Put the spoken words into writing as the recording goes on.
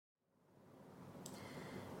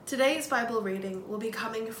Today's Bible reading will be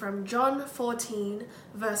coming from John 14,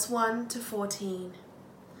 verse 1 to 14.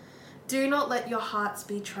 Do not let your hearts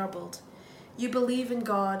be troubled. You believe in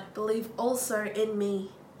God, believe also in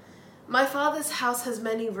me. My Father's house has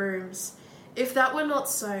many rooms. If that were not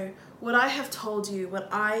so, would I have told you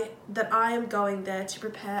that I am going there to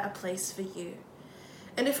prepare a place for you?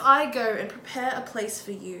 And if I go and prepare a place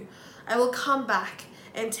for you, I will come back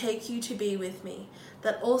and take you to be with me,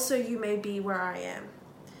 that also you may be where I am.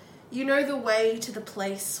 You know the way to the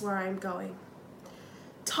place where I am going.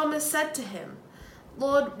 Thomas said to him,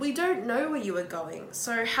 Lord, we don't know where you are going,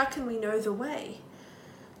 so how can we know the way?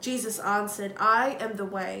 Jesus answered, I am the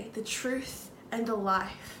way, the truth, and the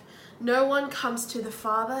life. No one comes to the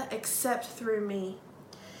Father except through me.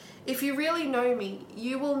 If you really know me,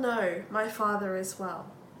 you will know my Father as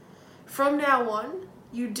well. From now on,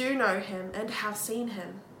 you do know him and have seen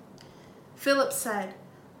him. Philip said,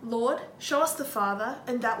 Lord, show us the Father,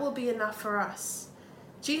 and that will be enough for us.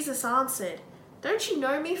 Jesus answered, Don't you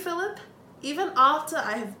know me, Philip? Even after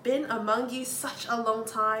I have been among you such a long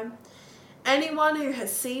time, anyone who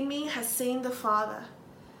has seen me has seen the Father.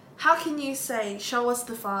 How can you say, Show us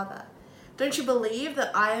the Father? Don't you believe that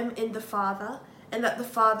I am in the Father, and that the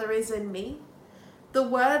Father is in me? The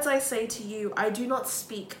words I say to you, I do not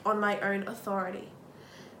speak on my own authority.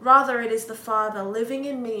 Rather, it is the Father living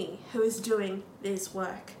in me who is doing this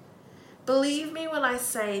work. Believe me when I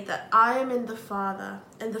say that I am in the Father,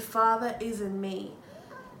 and the Father is in me.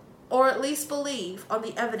 Or at least believe on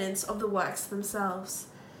the evidence of the works themselves.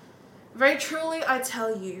 Very truly I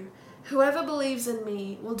tell you, whoever believes in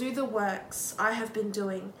me will do the works I have been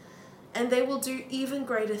doing, and they will do even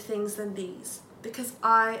greater things than these, because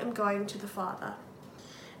I am going to the Father.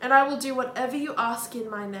 And I will do whatever you ask in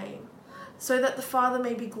my name, so that the Father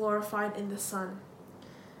may be glorified in the Son.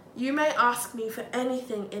 You may ask me for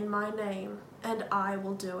anything in my name, and I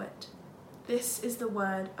will do it. This is the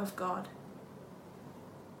word of God.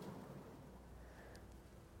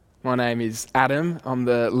 My name is Adam. I'm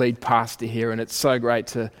the lead pastor here, and it's so great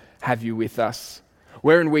to have you with us.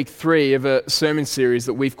 We're in week 3 of a sermon series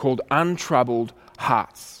that we've called Untroubled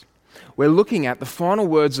Hearts. We're looking at the final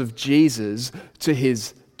words of Jesus to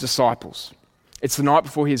his disciples. It's the night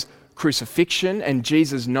before his crucifixion, and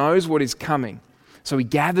Jesus knows what is coming. So he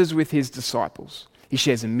gathers with his disciples. He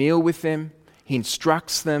shares a meal with them. He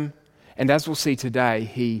instructs them. And as we'll see today,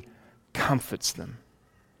 he comforts them.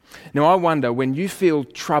 Now, I wonder, when you feel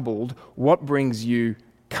troubled, what brings you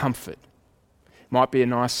comfort? It might be a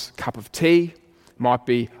nice cup of tea. It might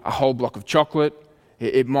be a whole block of chocolate.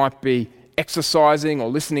 It might be exercising or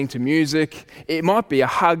listening to music. It might be a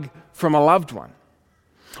hug from a loved one.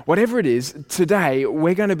 Whatever it is, today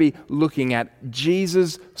we're going to be looking at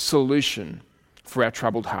Jesus' solution for our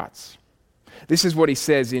troubled hearts. This is what he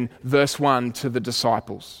says in verse 1 to the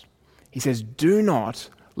disciples. He says, Do not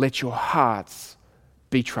let your hearts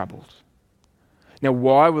be troubled. Now,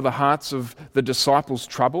 why were the hearts of the disciples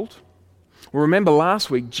troubled? Well, remember last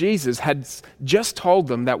week, Jesus had just told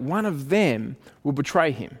them that one of them will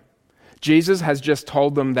betray him. Jesus has just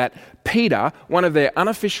told them that Peter, one of their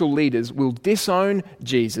unofficial leaders, will disown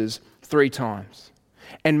Jesus 3 times.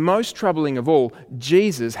 And most troubling of all,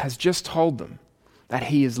 Jesus has just told them that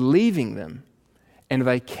he is leaving them and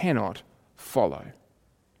they cannot follow.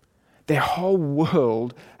 Their whole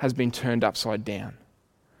world has been turned upside down.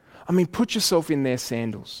 I mean, put yourself in their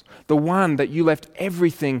sandals, the one that you left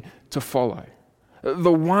everything to follow,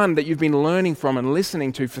 the one that you've been learning from and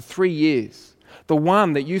listening to for 3 years. The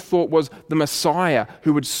one that you thought was the Messiah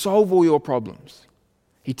who would solve all your problems.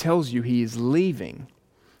 He tells you he is leaving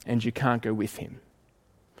and you can't go with him.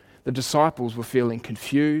 The disciples were feeling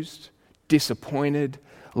confused, disappointed,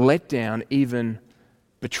 let down, even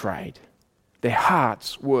betrayed. Their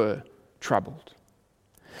hearts were troubled.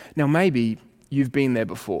 Now, maybe you've been there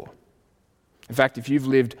before. In fact, if you've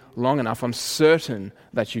lived long enough, I'm certain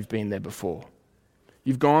that you've been there before.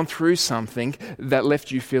 You've gone through something that left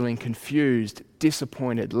you feeling confused,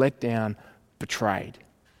 disappointed, let down, betrayed.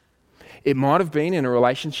 It might have been in a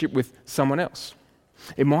relationship with someone else.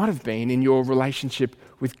 It might have been in your relationship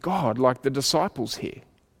with God, like the disciples here.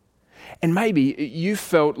 And maybe you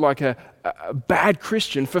felt like a bad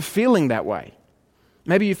Christian for feeling that way.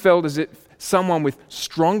 Maybe you felt as if someone with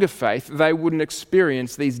stronger faith, they wouldn't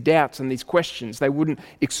experience these doubts and these questions. They wouldn't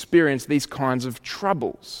experience these kinds of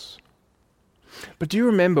troubles. But do you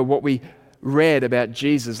remember what we read about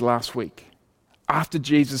Jesus last week? After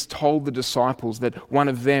Jesus told the disciples that one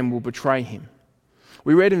of them will betray him.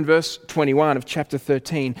 We read in verse 21 of chapter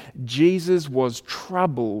 13, Jesus was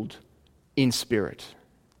troubled in spirit.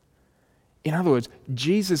 In other words,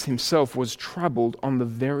 Jesus himself was troubled on the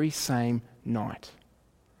very same night.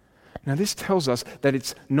 Now, this tells us that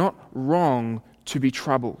it's not wrong to be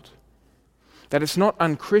troubled, that it's not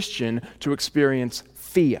unchristian to experience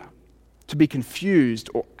fear, to be confused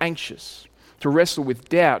or anxious, to wrestle with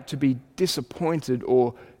doubt, to be disappointed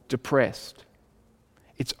or depressed.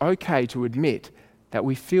 It's okay to admit that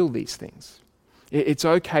we feel these things. It's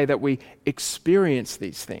okay that we experience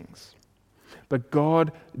these things. But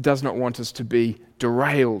God does not want us to be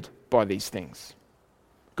derailed by these things.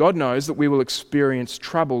 God knows that we will experience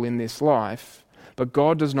trouble in this life, but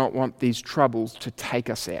God does not want these troubles to take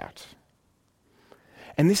us out.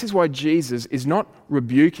 And this is why Jesus is not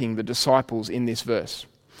rebuking the disciples in this verse.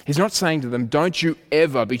 He's not saying to them, "Don't you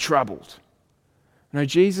ever be troubled." No,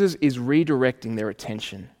 Jesus is redirecting their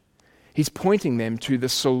attention. He's pointing them to the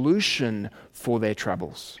solution for their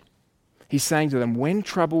troubles. He's saying to them, when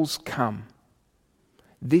troubles come,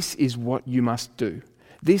 this is what you must do.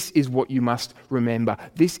 This is what you must remember.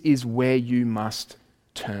 This is where you must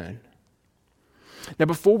turn. Now,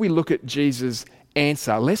 before we look at Jesus'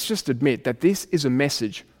 answer, let's just admit that this is a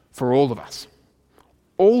message for all of us.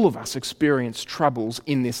 All of us experience troubles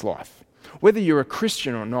in this life, whether you're a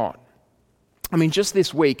Christian or not. I mean, just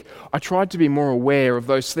this week, I tried to be more aware of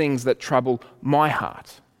those things that trouble my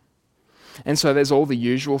heart. And so there's all the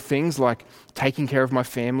usual things like taking care of my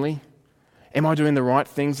family. Am I doing the right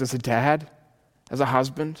things as a dad, as a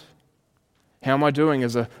husband? How am I doing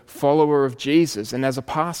as a follower of Jesus and as a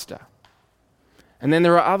pastor? And then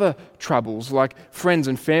there are other troubles like friends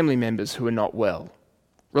and family members who are not well,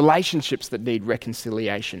 relationships that need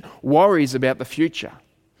reconciliation, worries about the future.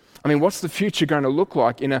 I mean, what's the future going to look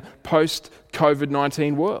like in a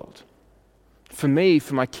post-COVID-19 world? For me,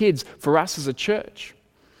 for my kids, for us as a church,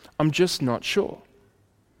 I'm just not sure.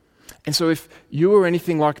 And so if you are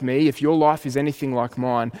anything like me, if your life is anything like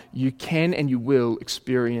mine, you can and you will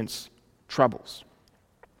experience troubles.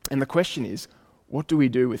 And the question is, what do we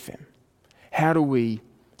do with them? How do we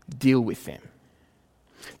deal with them?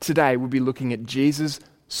 Today, we'll be looking at Jesus'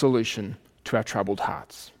 solution to our troubled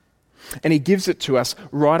hearts. And he gives it to us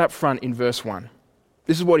right up front in verse 1.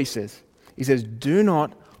 This is what he says. He says, "Do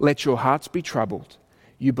not let your hearts be troubled.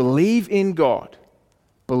 You believe in God.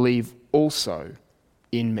 Believe also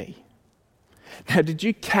in me." Now, did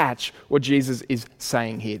you catch what Jesus is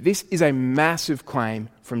saying here? This is a massive claim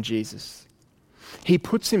from Jesus. He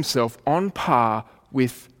puts himself on par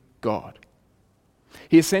with God.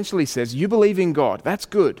 He essentially says, you believe in God, that's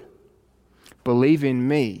good. Believe in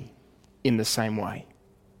me in the same way.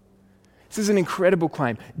 This is an incredible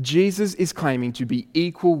claim. Jesus is claiming to be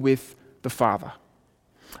equal with the Father.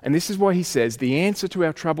 And this is why he says the answer to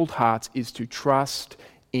our troubled hearts is to trust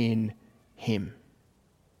in him.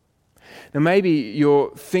 Now maybe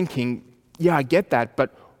you're thinking, yeah, I get that,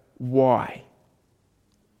 but why?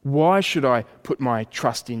 Why should I put my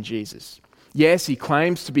trust in Jesus? Yes, he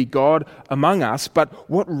claims to be God among us, but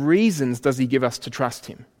what reasons does he give us to trust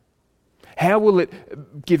him? How will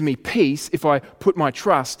it give me peace if I put my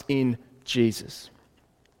trust in Jesus?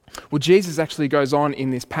 Well, Jesus actually goes on in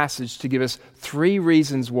this passage to give us 3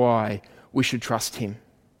 reasons why we should trust him.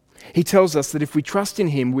 He tells us that if we trust in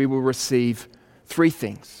him, we will receive 3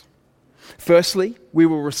 things. Firstly, we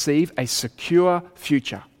will receive a secure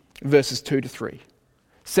future, verses 2 to 3.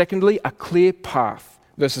 Secondly, a clear path,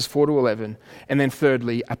 verses 4 to 11. And then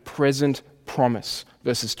thirdly, a present promise,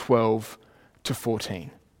 verses 12 to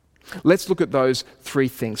 14. Let's look at those 3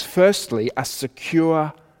 things. Firstly, a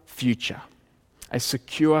secure future. A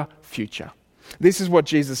secure future. This is what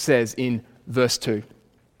Jesus says in verse 2.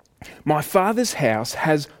 "My Father's house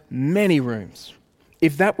has many rooms.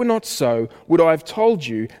 If that were not so, would I have told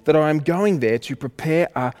you that I am going there to prepare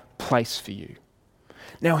a place for you?"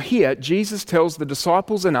 Now here, Jesus tells the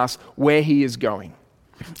disciples and us where he is going.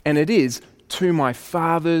 And it is to my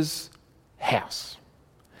Father's house.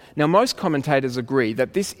 Now most commentators agree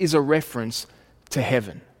that this is a reference to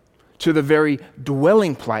heaven, to the very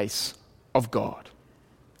dwelling place of God.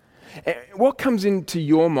 What comes into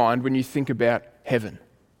your mind when you think about heaven?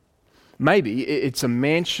 Maybe it's a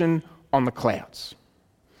mansion on the clouds.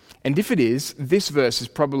 And if it is, this verse is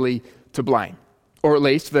probably to blame. Or at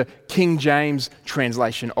least the King James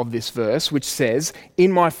translation of this verse, which says,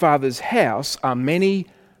 "In my Father's house are many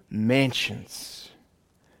mansions."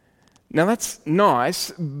 Now that's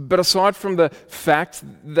nice, but aside from the fact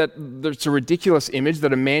that it's a ridiculous image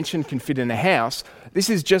that a mansion can fit in a house, this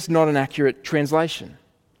is just not an accurate translation.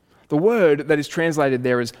 The word that is translated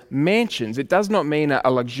there as mansions, it does not mean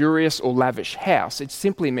a luxurious or lavish house. It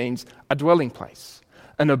simply means a dwelling place,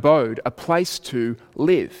 an abode, a place to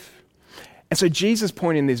live. And so Jesus'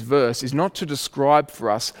 point in this verse is not to describe for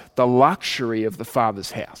us the luxury of the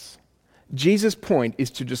Father's house. Jesus' point is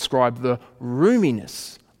to describe the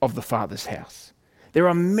roominess of the Father's house. There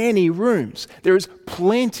are many rooms. There is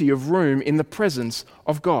plenty of room in the presence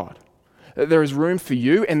of God. There is room for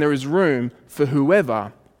you, and there is room for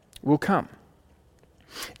whoever will come.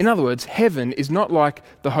 In other words, heaven is not like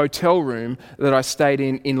the hotel room that I stayed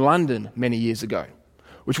in London many years ago,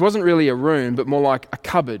 which wasn't really a room, but more like a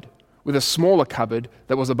cupboard, with a smaller cupboard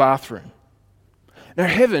that was a bathroom. Now,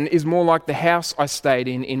 heaven is more like the house I stayed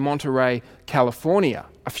in Monterey, California,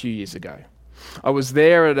 a few years ago. I was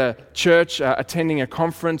there at a church attending a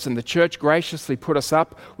conference, and the church graciously put us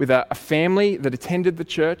up with a family that attended the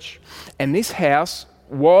church. And this house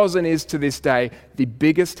was and is to this day the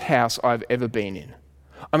biggest house I've ever been in.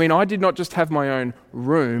 I mean, I did not just have my own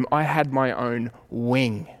room, I had my own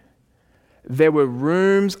wing. There were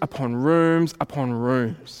rooms upon rooms upon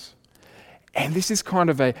rooms. And this is kind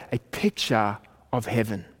of a picture of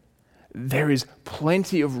heaven. There is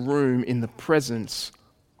plenty of room in the presence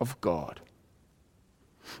of God.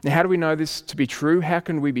 Now, how do we know this to be true? How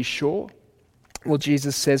can we be sure? Well,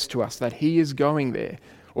 Jesus says to us that he is going there,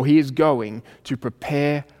 or he is going to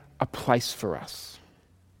prepare a place for us.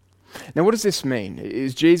 Now, what does this mean?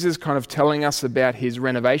 Is Jesus kind of telling us about his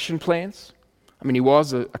renovation plans? I mean, he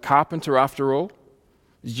was a carpenter after all.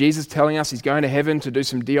 Is Jesus telling us he's going to heaven to do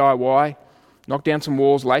some DIY, knock down some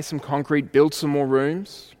walls, lay some concrete, build some more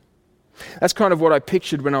rooms? That's kind of what I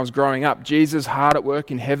pictured when I was growing up. Jesus hard at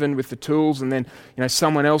work in heaven with the tools, and then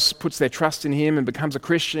someone else puts their trust in him and becomes a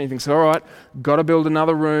Christian. He thinks, all right, got to build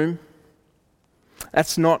another room.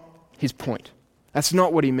 That's not his point. That's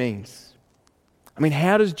not what he means. I mean,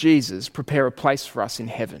 how does Jesus prepare a place for us in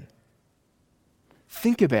heaven?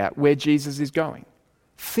 Think about where Jesus is going.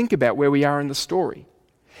 Think about where we are in the story.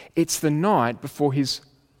 It's the night before his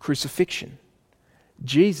crucifixion.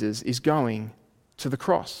 Jesus is going to the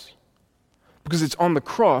cross, because it's on the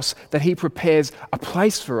cross that he prepares a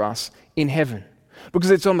place for us in heaven.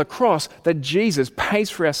 Because it's on the cross that Jesus pays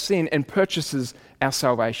for our sin and purchases our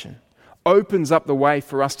salvation, opens up the way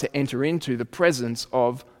for us to enter into the presence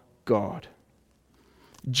of God.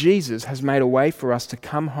 Jesus has made a way for us to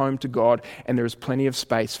come home to God, and there is plenty of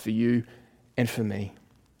space for you and for me.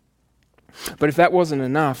 But if that wasn't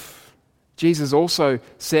enough, Jesus also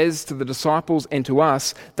says to the disciples and to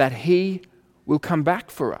us that he will come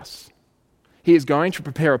back for us. He is going to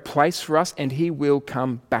prepare a place for us, and he will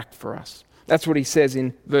come back for us. That's what he says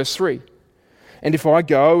in verse 3. And if I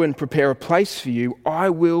go and prepare a place for you,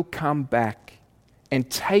 I will come back and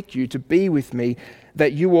take you to be with me,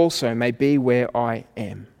 that you also may be where I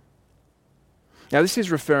am. Now, this is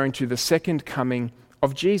referring to the second coming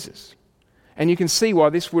of Jesus. And you can see why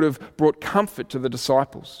this would have brought comfort to the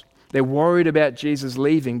disciples. They're worried about Jesus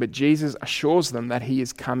leaving, but Jesus assures them that he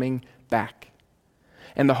is coming back.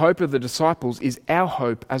 And the hope of the disciples is our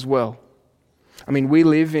hope as well. I mean, we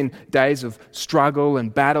live in days of struggle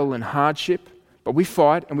and battle and hardship, but we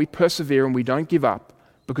fight and we persevere and we don't give up,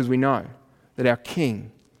 because we know that our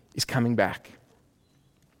King is coming back.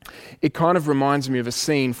 It kind of reminds me of a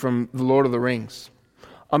scene from The Lord of the Rings.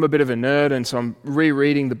 I'm a bit of a nerd, and so I'm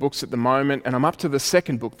rereading the books at the moment, and I'm up to the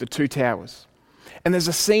second book, The Two Towers. And there's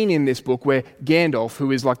a scene in this book where Gandalf,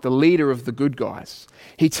 who is like the leader of the good guys,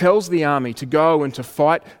 he tells the army to go and to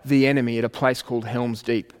fight the enemy at a place called Helm's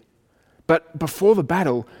Deep. But before the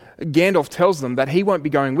battle, Gandalf tells them that he won't be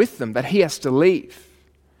going with them, that he has to leave.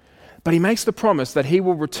 But he makes the promise that he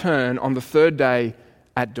will return on the third day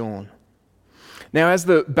at dawn. Now, as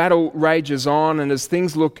the battle rages on and as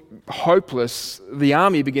things look hopeless, the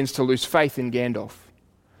army begins to lose faith in Gandalf.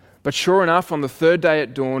 But sure enough, on the third day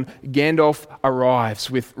at dawn, Gandalf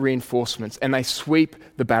arrives with reinforcements, and they sweep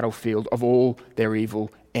the battlefield of all their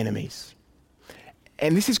evil enemies.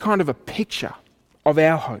 And this is kind of a picture of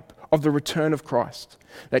our hope, of the return of Christ,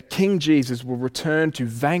 that King Jesus will return to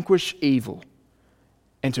vanquish evil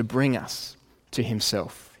and to bring us to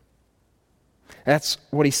himself. That's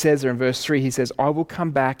what he says there in verse 3. He says, I will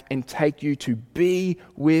come back and take you to be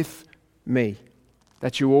with me,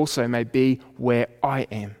 that you also may be where I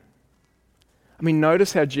am. I mean,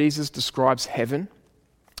 notice how Jesus describes heaven.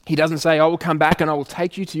 He doesn't say, I will come back and I will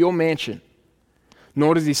take you to your mansion.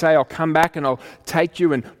 Nor does he say, I'll come back and I'll take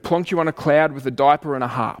you and plonk you on a cloud with a diaper and a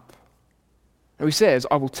harp. No, he says,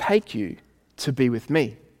 I will take you to be with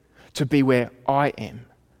me, to be where I am.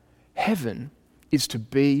 Heaven is to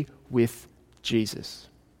be with Jesus.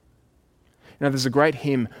 Now, there's a great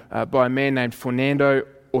hymn by a man named Fernando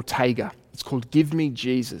Ortega. It's called Give Me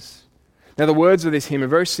Jesus. Now, the words of this hymn are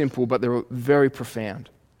very simple, but they're very profound.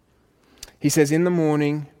 He says, in the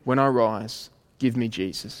morning when I rise, give me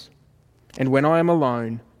Jesus. And when I am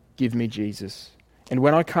alone, give me Jesus. And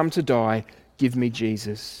when I come to die, give me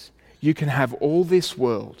Jesus. You can have all this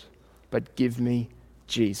world, but give me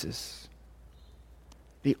Jesus.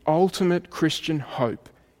 The ultimate Christian hope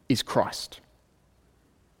is Christ.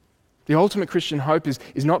 The ultimate Christian hope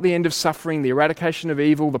is not the end of suffering, the eradication of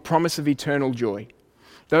evil, the promise of eternal joy.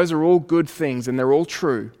 Those are all good things and they're all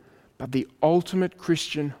true, but the ultimate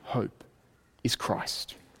Christian hope is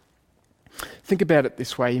Christ. Think about it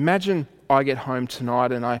this way. Imagine I get home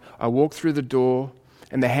tonight and I walk through the door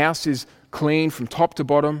and the house is clean from top to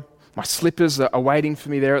bottom. My slippers are waiting for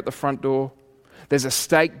me there at the front door. There's a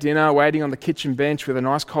steak dinner waiting on the kitchen bench with a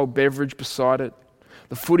nice cold beverage beside it.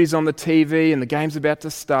 The footy's on the TV and the game's about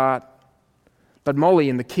to start. But Molly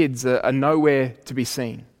and the kids are nowhere to be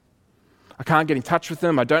seen. I can't get in touch with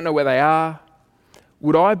them. I don't know where they are.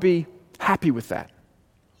 Would I be happy with that?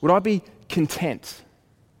 Would I be content?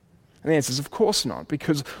 And the answer is, of course not,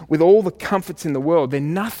 because with all the comforts in the world, they're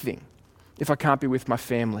nothing if I can't be with my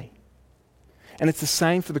family. And it's the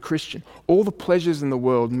same for the Christian. All the pleasures in the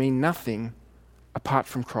world mean nothing apart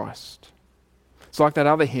from Christ. It's like that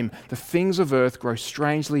other hymn, the things of earth grow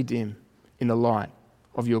strangely dim in the light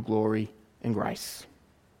of your glory and grace.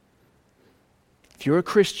 If you're a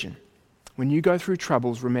Christian, when you go through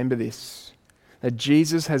troubles, remember this, that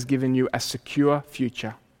Jesus has given you a secure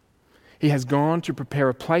future. He has gone to prepare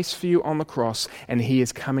a place for you on the cross, and he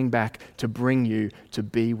is coming back to bring you to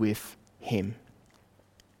be with him.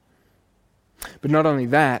 But not only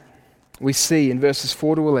that, we see in verses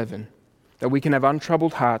 4 to 11 that we can have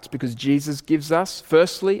untroubled hearts because Jesus gives us,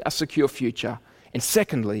 firstly, a secure future, and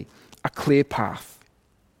secondly, a clear path.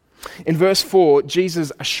 In verse 4,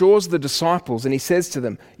 Jesus assures the disciples and he says to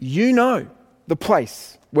them, "You know the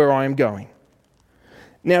place where I am going."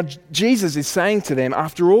 Now, Jesus is saying to them,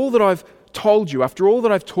 after all that I've told you, after all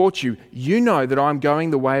that I've taught you, you know that I'm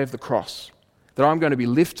going the way of the cross, that I'm going to be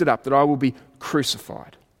lifted up, that I will be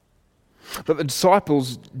crucified. But the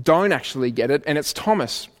disciples don't actually get it, and it's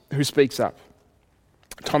Thomas who speaks up.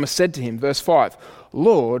 Thomas said to him, verse 5,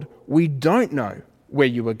 "Lord, we don't know where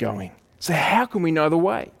you are going, so how can we know the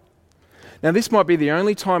way?" Now, this might be the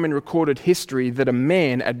only time in recorded history that a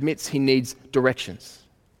man admits he needs directions.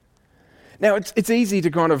 Now, it's easy to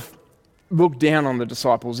kind of look down on the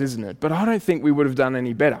disciples, isn't it? But I don't think we would have done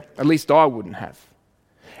any better. At least I wouldn't have.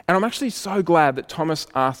 And I'm actually so glad that Thomas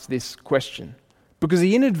asked this question, because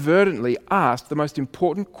he inadvertently asked the most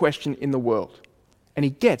important question in the world, and he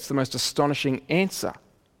gets the most astonishing answer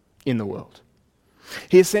in the world.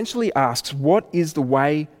 He essentially asks, what is the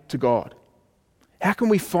way to God? How can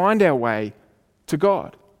we find our way to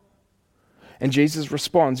God? And Jesus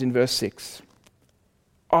responds in verse 6,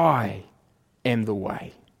 "I am the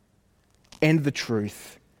way, and the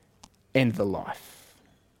truth, and the life."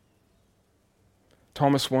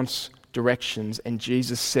 Thomas wants directions, and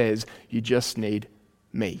Jesus says, you just need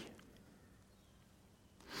me.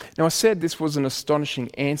 Now, I said this was an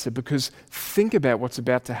astonishing answer because think about what's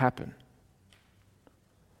about to happen.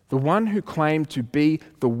 The one who claimed to be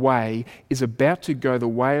the way is about to go the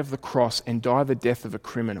way of the cross and die the death of a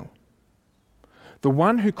criminal. The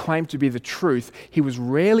one who claimed to be the truth, he was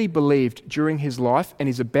rarely believed during his life and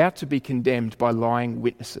is about to be condemned by lying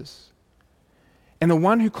witnesses. And the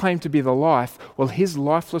one who claimed to be the life, well, his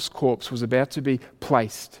lifeless corpse was about to be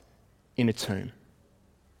placed in a tomb.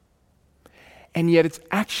 And yet it's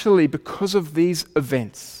actually because of these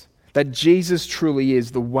events that Jesus truly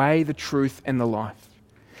is the way, the truth, and the life.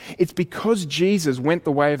 It's because Jesus went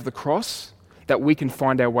the way of the cross that we can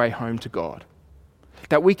find our way home to God,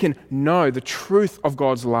 that we can know the truth of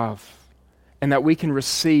God's love, and that we can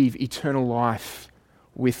receive eternal life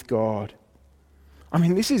with God. I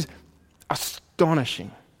mean, this is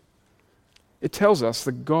astonishing. It tells us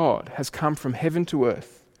that God has come from heaven to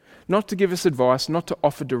earth, not to give us advice, not to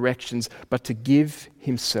offer directions, but to give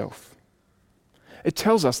himself. It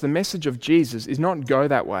tells us the message of Jesus is not go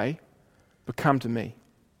that way, but come to me.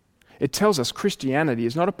 It tells us Christianity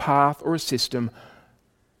is not a path or a system,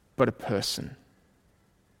 but a person.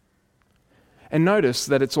 And notice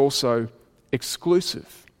that it's also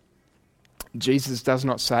exclusive. Jesus does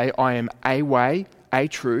not say, I am a way, a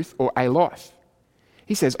truth, or a life.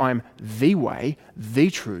 He says, I am the way, the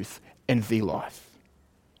truth, and the life.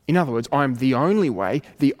 In other words, I am the only way,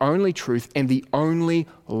 the only truth, and the only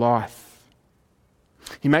life.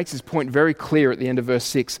 He makes his point very clear at the end of verse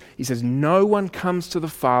 6. He says, no one comes to the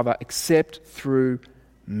Father except through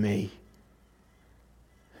me.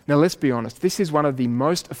 Now let's be honest, this is one of the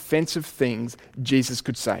most offensive things Jesus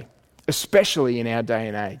could say, especially in our day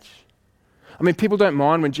and age. I mean, people don't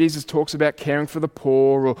mind when Jesus talks about caring for the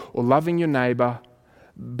poor or loving your neighbour,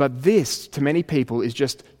 but this, to many people, is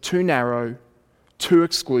just too narrow, too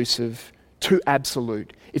exclusive, too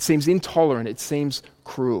absolute. It seems intolerant, it seems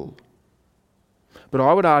cruel. But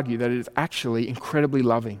I would argue that it is actually incredibly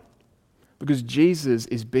loving because Jesus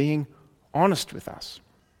is being honest with us.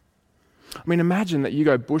 I mean, imagine that you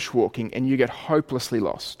go bushwalking and you get hopelessly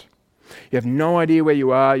lost. You have no idea where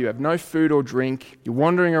you are, you have no food or drink, you're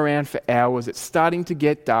wandering around for hours, it's starting to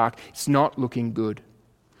get dark, it's not looking good.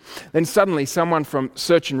 Then suddenly someone from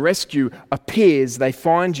search and rescue appears, they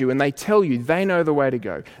find you and they tell you they know the way to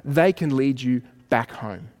go. They can lead you back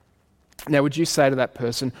home. Now, would you say to that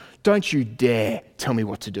person, don't you dare tell me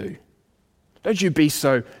what to do? Don't you be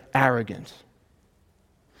so arrogant?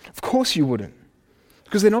 Of course you wouldn't,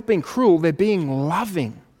 because they're not being cruel, they're being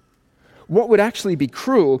loving. What would actually be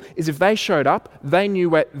cruel is if they showed up, they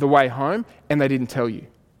knew the way home, and they didn't tell you.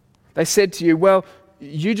 They said to you, well,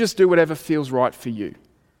 you just do whatever feels right for you.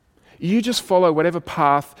 You just follow whatever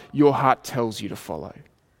path your heart tells you to follow.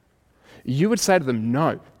 You would say to them,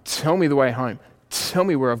 no, tell me the way home. Tell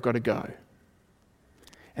me where I've got to go.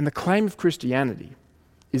 And the claim of Christianity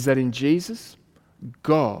is that in Jesus,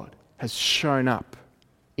 God has shown up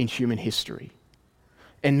in human history.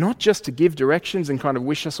 And not just to give directions and kind of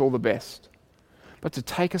wish us all the best, but to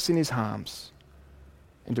take us in his arms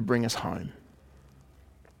and to bring us home.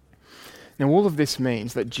 Now, all of this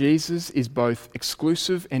means that Jesus is both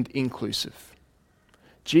exclusive and inclusive.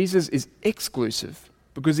 Jesus is exclusive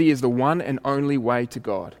because he is the one and only way to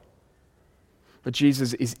God. But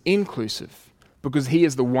Jesus is inclusive because he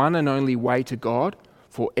is the one and only way to God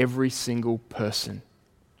for every single person.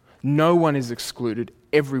 No one is excluded,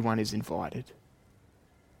 everyone is invited.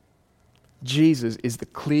 Jesus is the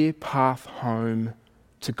clear path home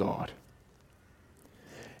to God.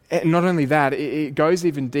 And not only that, it goes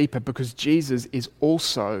even deeper because Jesus is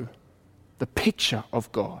also the picture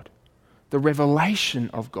of God, the revelation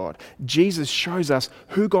of God. Jesus shows us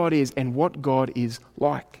who God is and what God is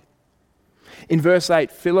like. In verse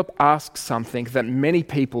 8, Philip asks something that many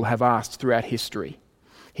people have asked throughout history.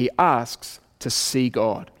 He asks to see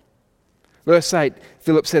God. Verse 8,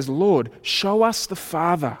 Philip says, Lord, show us the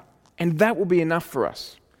Father, and that will be enough for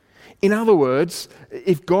us. In other words,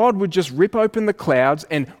 if God would just rip open the clouds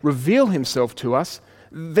and reveal himself to us,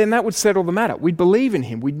 then that would settle the matter. We'd believe in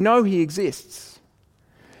him. We'd know he exists.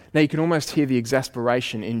 Now you can almost hear the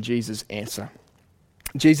exasperation in Jesus' answer.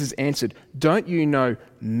 Jesus answered, don't you know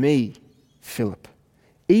me, Philip,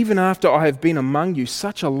 even after I have been among you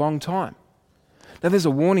such a long time? Now there's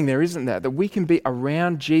a warning there, isn't there? That we can be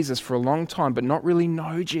around Jesus for a long time but not really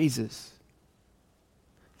know Jesus.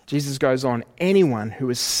 Jesus goes on, anyone who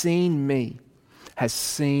has seen me has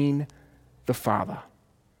seen the Father.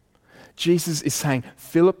 Jesus is saying,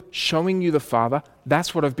 Philip, showing you the Father,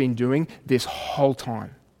 that's what I've been doing this whole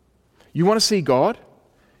time. You want to see God?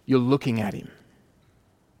 You're looking at him.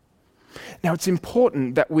 Now it's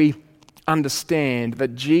important that we understand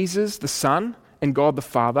that Jesus, the Son, and God the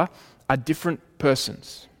Father are different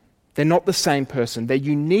persons. They're not the same person. They're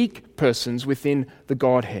unique persons within the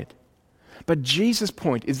Godhead. But Jesus'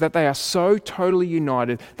 point is that they are so totally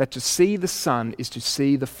united that to see the Son is to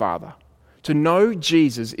see the Father. To know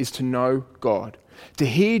Jesus is to know God. To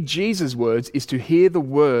hear Jesus' words is to hear the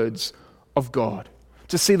words of God.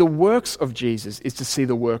 To see the works of Jesus is to see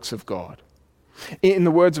the works of God. In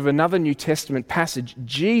the words of another New Testament passage,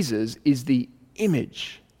 Jesus is the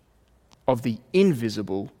image of the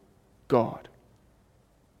invisible God.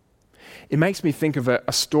 It makes me think of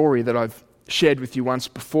a story that I've shared with you once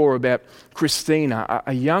before about Christina,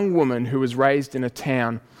 a young woman who was raised in a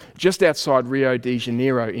town just outside Rio de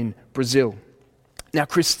Janeiro in Brazil. Now,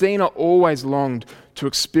 Christina always longed to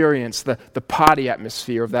experience the party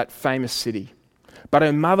atmosphere of that famous city, but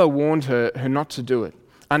her mother warned her not to do it.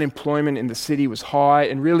 Unemployment in the city was high,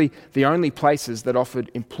 and really the only places that offered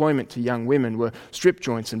employment to young women were strip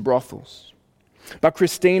joints and brothels. But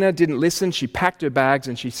Christina didn't listen. She packed her bags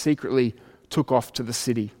and she secretly took off to the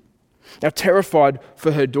city. Now, terrified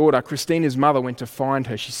for her daughter, Christina's mother went to find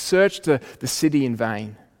her. She searched the city in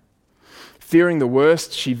vain. Fearing the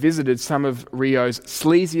worst, she visited some of Rio's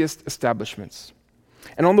sleaziest establishments.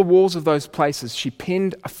 And on the walls of those places, she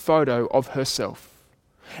pinned a photo of herself.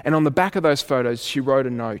 And on the back of those photos, she wrote a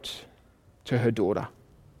note to her daughter.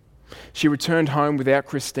 She returned home without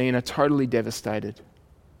Christina, totally devastated.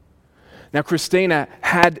 Now, Christina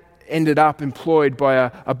had ended up employed by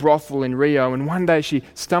a brothel in Rio, and one day she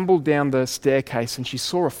stumbled down the staircase and she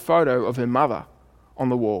saw a photo of her mother on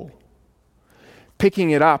the wall.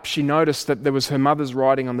 Picking it up, she noticed that there was her mother's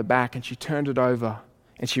writing on the back, and she turned it over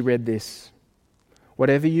and she read this: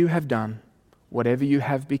 whatever you have done, whatever you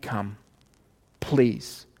have become,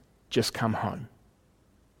 please just come home.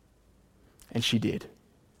 And she did.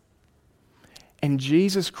 And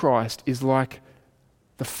Jesus Christ is like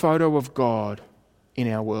the photo of God in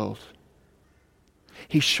our world.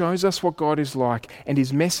 He shows us what God is like, and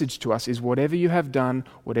his message to us is, whatever you have done,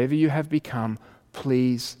 whatever you have become,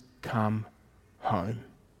 please come home.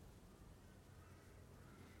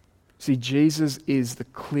 See, Jesus is the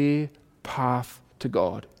clear path to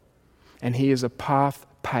God, and he is a path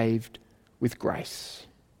paved with grace.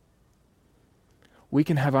 We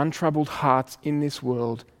can have untroubled hearts in this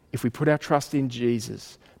world if we put our trust in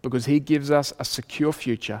Jesus, because he gives us a secure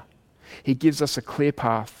future. He gives us a clear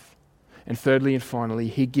path. And thirdly and finally,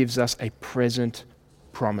 he gives us a present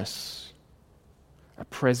promise. A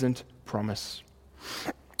present promise.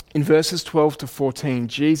 In verses 12 to 14,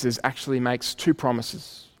 Jesus actually makes two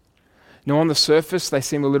promises. Now, on the surface, they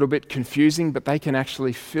seem a little bit confusing, but they can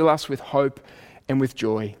actually fill us with hope and with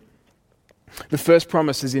joy. The first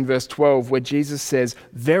promise is in verse 12, where Jesus says,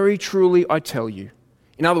 "Very truly I tell you."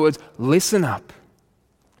 In other words, listen up.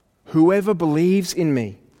 "Whoever believes in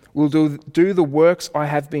me will do the works I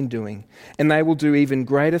have been doing, and they will do even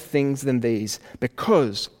greater things than these,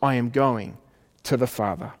 because I am going to the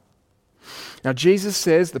Father." Now, Jesus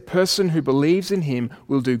says the person who believes in him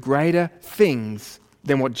will do greater things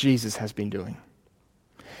than what Jesus has been doing.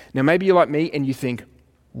 Now, maybe you're like me and you think,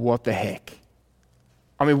 what the heck?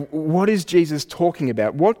 I mean, what is Jesus talking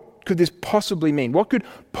about? What could this possibly mean? What could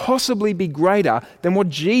possibly be greater than what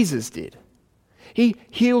Jesus did? He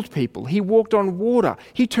healed people. He walked on water.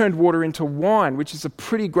 He turned water into wine, which is a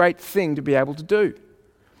pretty great thing to be able to do.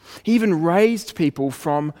 He even raised people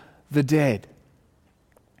from the dead.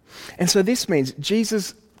 And so this means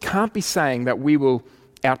Jesus can't be saying that we will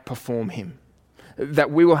outperform him,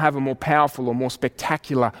 that we will have a more powerful or more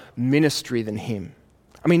spectacular ministry than him.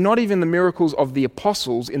 I mean, not even the miracles of the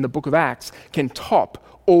apostles in the book of Acts can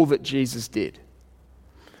top all that Jesus did.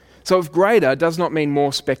 So if greater does not mean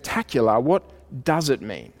more spectacular, what does it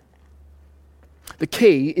mean? The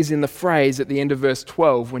key is in the phrase at the end of verse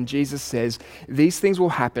 12 when Jesus says, "These things will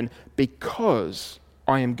happen because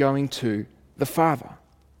I am going to the Father."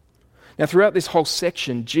 Now, throughout this whole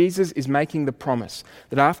section, Jesus is making the promise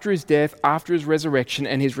that after his death, after his resurrection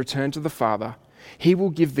and his return to the Father, he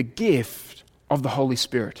will give the gift of the Holy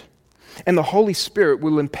Spirit. And the Holy Spirit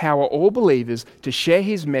will empower all believers to share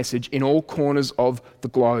his message in all corners of the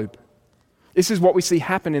globe. This is what we see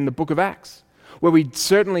happen in the book of Acts, where we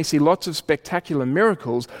certainly see lots of spectacular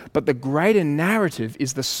miracles, but the greater narrative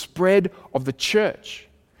is the spread of the church.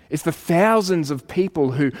 It's the thousands of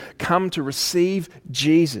people who come to receive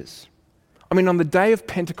Jesus. I mean, on the day of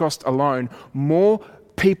Pentecost alone, more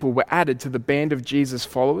people were added to the band of Jesus'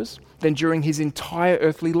 followers than during his entire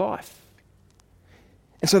earthly life.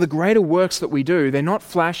 And so the greater works that we do, they're not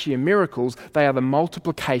flashier miracles, they are the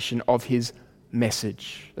multiplication of his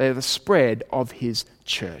message. They are the spread of his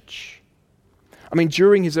church. I mean,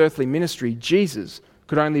 during his earthly ministry, Jesus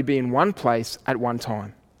could only be in one place at one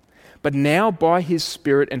time. But now, by his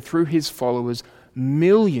Spirit and through his followers,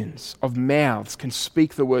 millions of mouths can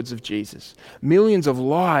speak the words of Jesus. Millions of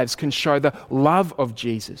lives can show the love of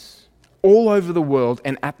Jesus all over the world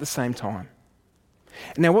and at the same time.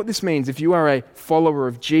 Now, what this means, if you are a follower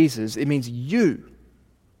of Jesus, it means you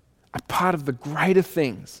are part of the greater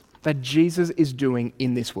things that Jesus is doing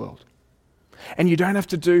in this world. And you don't have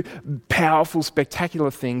to do powerful,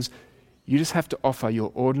 spectacular things. You just have to offer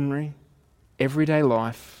your ordinary, everyday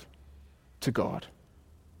life to God.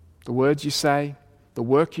 The words you say, the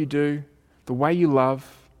work you do, the way you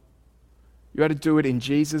love, you ought to do it in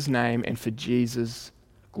Jesus' name and for Jesus'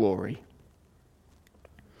 glory.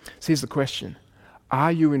 So here's the question.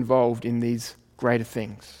 Are you involved in these greater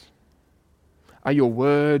things? Are your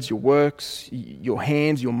words, your works, your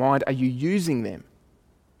hands, your mind, are you using them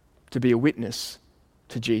to be a witness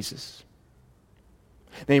to Jesus?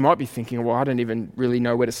 Now you might be thinking, well, I don't even really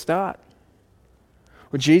know where to start.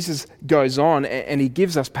 Well, Jesus goes on and he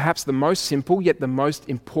gives us perhaps the most simple yet the most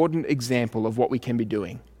important example of what we can be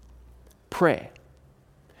doing. Prayer.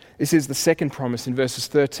 This is the second promise in verses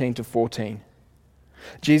 13 to 14.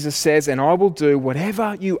 Jesus says, "And I will do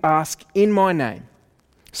whatever you ask in my name,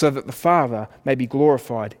 so that the Father may be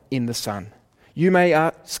glorified in the Son. You may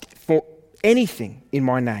ask for anything in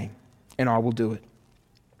my name, and I will do it."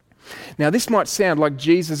 Now, this might sound like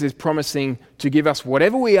Jesus is promising to give us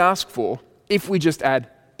whatever we ask for if we just add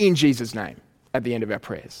 "in Jesus' name" at the end of our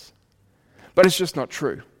prayers. But it's just not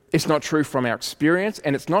true. It's not true from our experience,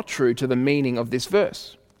 and it's not true to the meaning of this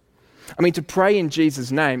verse. I mean, to pray in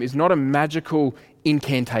Jesus' name is not a magical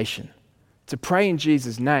incantation. To pray in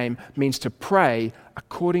Jesus' name means to pray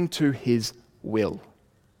according to his will.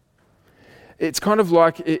 It's kind of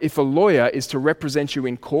like if a lawyer is to represent you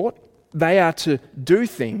in court, they are to do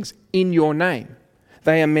things in your name.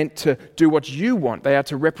 They are meant to do what you want. They are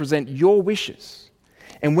to represent your wishes.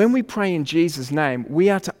 And when we pray in Jesus' name, we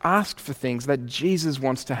are to ask for things that Jesus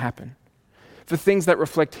wants to happen, for things that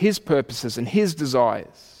reflect his purposes and his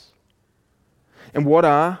desires. And what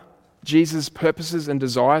are Jesus' purposes and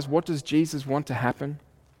desires? What does Jesus want to happen?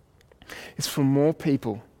 It's for more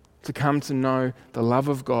people to come to know the love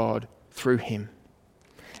of God through him.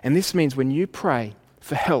 And this means when you pray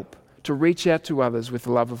for help to reach out to others with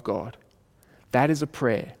the love of God, that is a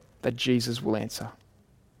prayer that Jesus will answer.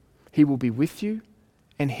 He will be with you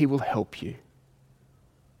and he will help you.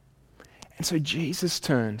 And so Jesus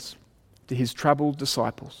turns to his troubled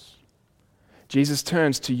disciples. Jesus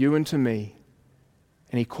turns to you and to me,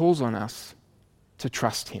 and he calls on us to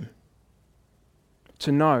trust him,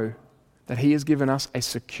 to know that he has given us a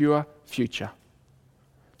secure future,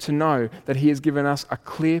 to know that he has given us a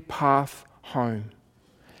clear path home,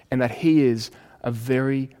 and that he is a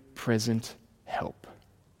very present help.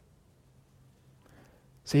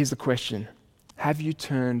 So here's the question. Have you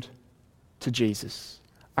turned to Jesus?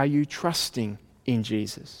 Are you trusting in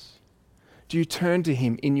Jesus? Do you turn to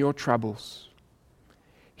him in your troubles?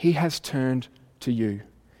 He has turned to you.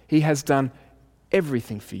 He has done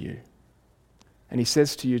everything for you. And he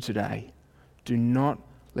says to you today, do not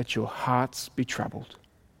let your hearts be troubled.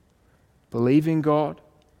 Believe in God,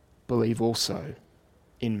 believe also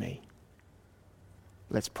in me.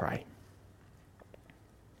 Let's pray.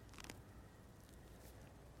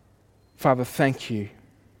 Father, thank you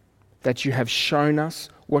that you have shown us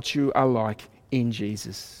what you are like in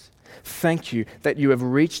Jesus. Thank you that you have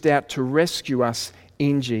reached out to rescue us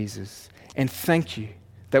in Jesus. And thank you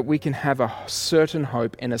that we can have a certain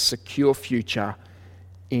hope and a secure future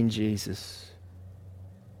in Jesus.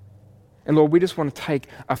 And Lord, we just want to take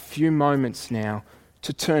a few moments now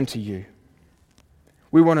to turn to you.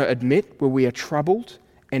 We want to admit where we are troubled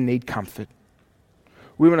and need comfort.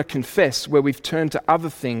 We want to confess where we've turned to other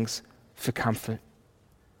things for comfort.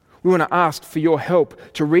 We want to ask for your help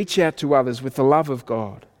to reach out to others with the love of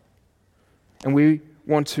God. And we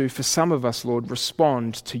want to, for some of us, Lord,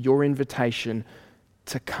 respond to your invitation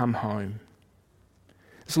to come home.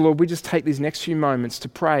 So, Lord, we just take these next few moments to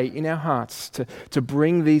pray in our hearts, to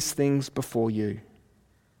bring these things before you,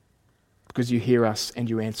 because you hear us and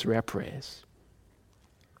you answer our prayers.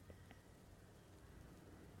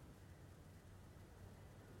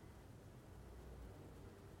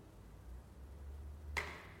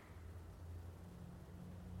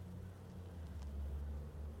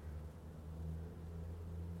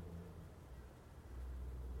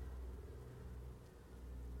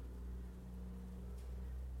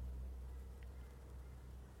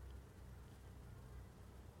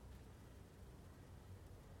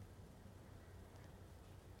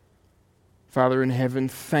 Father in heaven,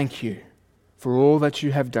 thank you for all that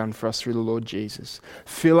you have done for us through the Lord Jesus.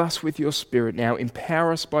 Fill us with your Spirit now.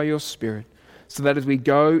 Empower us by your Spirit so that as we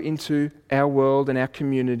go into our world and our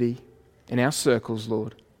community and our circles,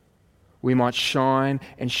 Lord, we might shine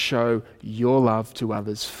and show your love to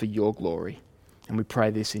others for your glory. And we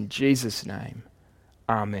pray this in Jesus' name.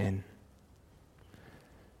 Amen.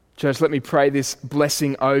 Church, let me pray this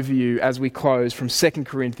blessing over you as we close from 2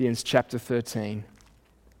 Corinthians chapter 13.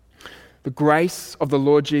 The grace of the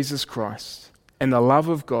Lord Jesus Christ and the love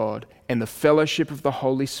of God and the fellowship of the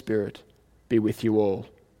Holy Spirit be with you all.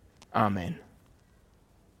 Amen.